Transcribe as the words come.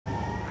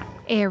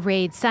Air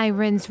raid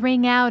sirens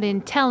ring out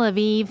in Tel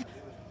Aviv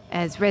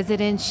as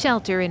residents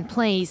shelter in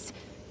place.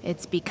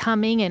 It's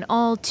becoming an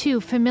all too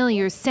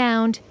familiar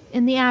sound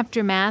in the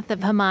aftermath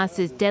of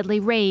Hamas's deadly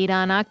raid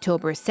on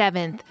October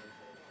 7th.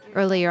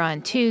 Earlier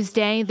on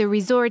Tuesday, the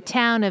resort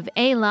town of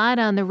Eilat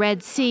on the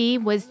Red Sea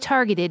was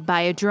targeted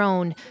by a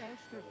drone.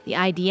 The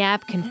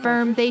IDF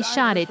confirmed they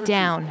shot it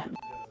down.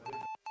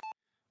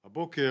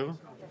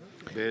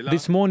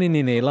 This morning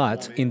in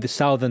Eilat, in the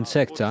southern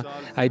sector,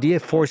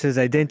 IDF forces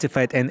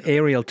identified an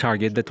aerial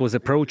target that was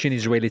approaching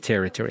Israeli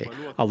territory.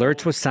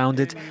 Alerts were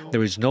sounded,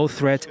 there is no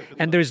threat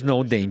and there is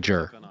no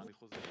danger.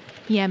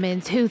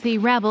 Yemen's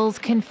Houthi rebels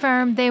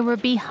confirmed they were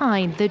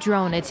behind the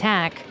drone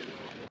attack.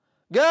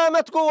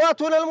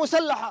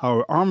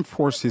 Our armed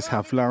forces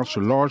have launched a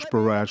large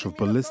barrage of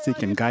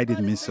ballistic and guided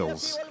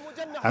missiles,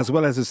 as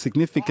well as a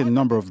significant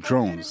number of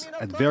drones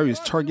at various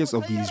targets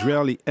of the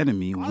Israeli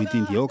enemy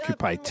within the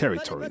occupied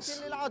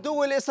territories.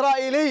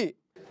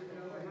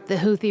 The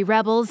Houthi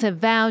rebels have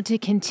vowed to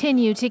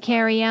continue to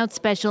carry out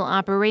special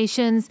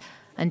operations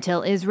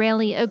until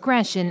Israeli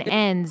aggression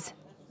ends.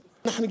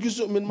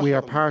 We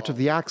are part of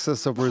the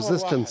axis of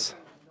resistance.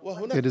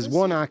 It is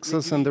one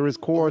axis and there is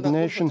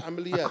coordination,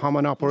 a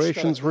common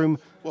operations room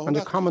and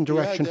a common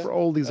direction for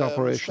all these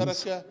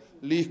operations.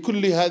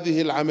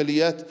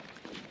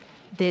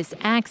 This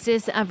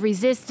axis of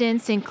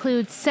resistance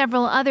includes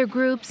several other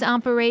groups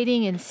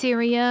operating in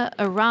Syria,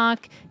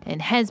 Iraq,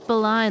 and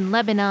Hezbollah in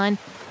Lebanon,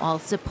 all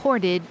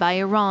supported by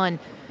Iran.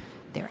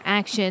 Their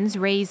actions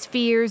raise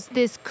fears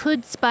this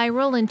could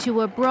spiral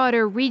into a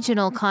broader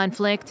regional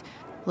conflict.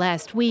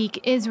 Last week,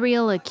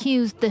 Israel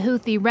accused the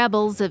Houthi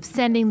rebels of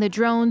sending the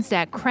drones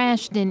that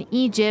crashed in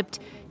Egypt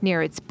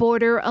near its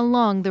border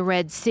along the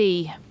Red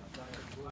Sea.